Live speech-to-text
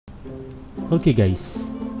Oke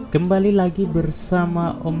guys, kembali lagi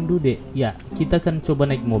bersama Om Dude. Ya, kita akan coba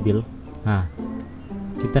naik mobil. Nah,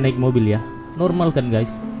 kita naik mobil ya. Normal kan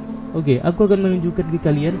guys? Oke, aku akan menunjukkan ke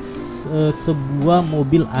kalian sebuah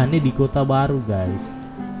mobil aneh di kota baru guys.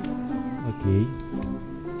 Oke,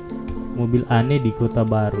 mobil aneh di kota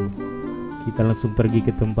baru. Kita langsung pergi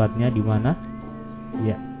ke tempatnya, di mana?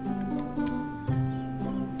 Ya,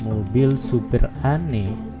 mobil super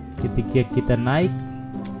aneh. Ketika kita naik,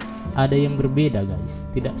 ada yang berbeda guys,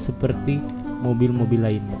 tidak seperti mobil-mobil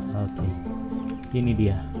lainnya. Oke, ini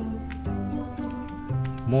dia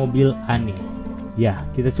mobil aneh. Ya,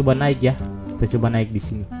 kita coba naik ya. Kita coba naik di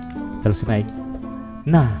sini. Kita langsung naik.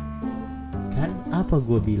 Nah, kan apa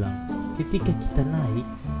gue bilang? Ketika kita naik,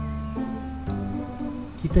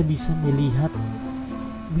 kita bisa melihat,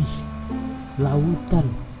 wih, lautan,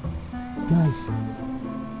 guys.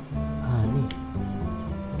 Aneh.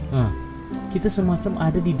 Nah, kita semacam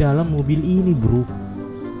ada di dalam mobil ini, bro.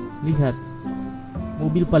 Lihat,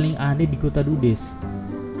 mobil paling aneh di kota Dudes.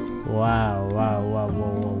 Wow.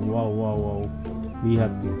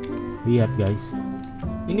 Lihat tuh, lihat guys.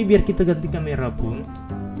 Ini biar kita ganti kamera pun,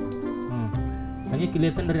 hanya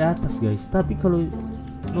kelihatan dari atas guys. Tapi kalau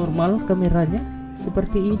normal kameranya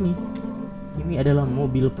seperti ini. Ini adalah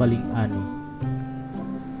mobil paling aneh.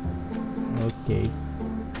 Oke.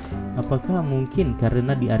 Apakah mungkin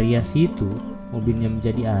karena di area situ mobilnya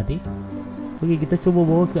menjadi aneh? Oke, kita coba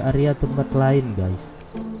bawa ke area tempat lain guys.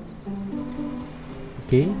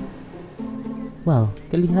 Oke. Wow,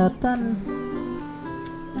 kelihatan.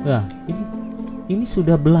 Wah, ini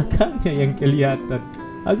sudah belakangnya yang kelihatan.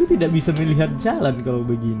 Aku tidak bisa melihat jalan kalau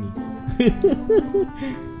begini.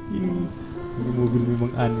 ini mobil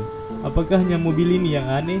memang aneh. Apakah hanya mobil ini yang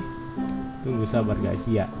aneh? Tunggu, sabar guys.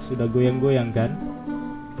 Ya, sudah goyang-goyang kan?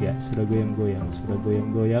 Ya, sudah goyang-goyang, sudah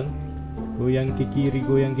goyang-goyang. Goyang ke kiri,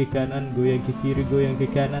 goyang ke kanan, goyang ke kiri, goyang ke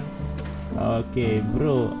kanan. Oke,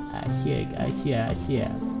 bro. Asyik.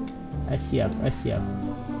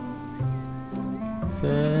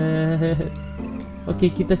 Oke,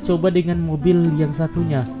 kita coba dengan mobil yang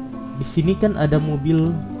satunya. Di sini kan ada mobil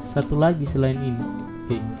satu lagi selain ini.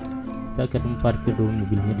 Oke, kita akan parkir dulu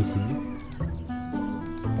mobilnya di sini.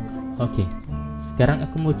 Oke, sekarang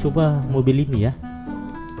aku mau coba mobil ini ya.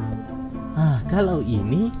 Kalau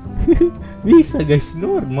ini bisa guys,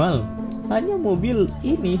 normal. Hanya mobil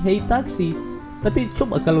ini hey taxi. Tapi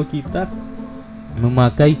coba kalau kita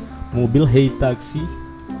memakai mobil hey taxi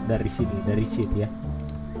dari sini, dari seat ya.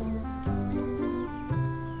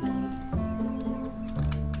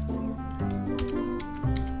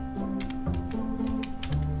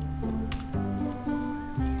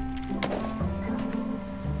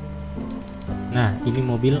 Nah, ini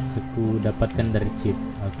mobil aku dapatkan dari cheat.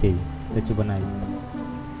 Oke, kita coba naik.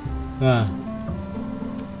 Nah,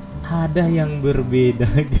 ada yang berbeda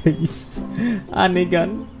guys. Aneh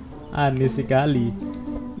kan? Aneh sekali.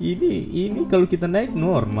 Ini kalau kita naik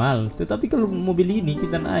normal, tetapi kalau mobil ini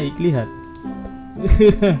kita naik, lihat.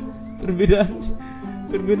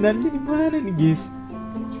 Perbedaannya di mana nih guys?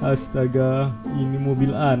 Astaga, ini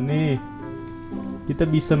mobil aneh. Kita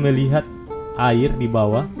bisa melihat air di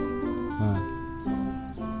bawah.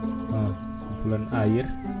 Kumpulan air.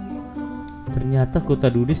 Ternyata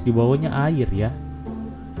kota Dudes di bawahnya air ya.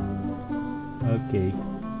 Oke.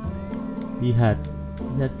 Lihat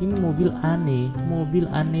ini mobil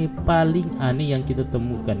aneh paling aneh yang kita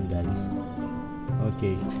temukan guys.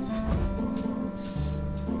 Oke.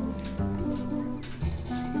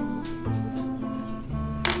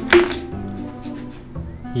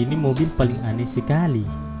 Ini mobil paling aneh sekali.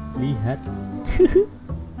 Lihat.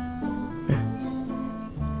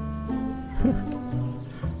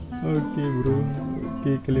 Oke bro,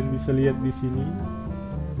 oke, kalian bisa lihat di sini.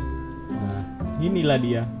 Nah, inilah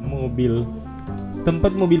dia mobil.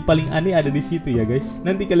 Tempat mobil paling aneh ada di situ ya guys.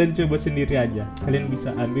 Nanti kalian coba sendiri aja. Kalian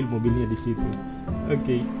bisa ambil mobilnya di situ.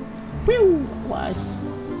 Oke. Awas.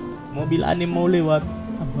 Mobil aneh mau lewat.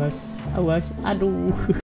 Awas. Aduh.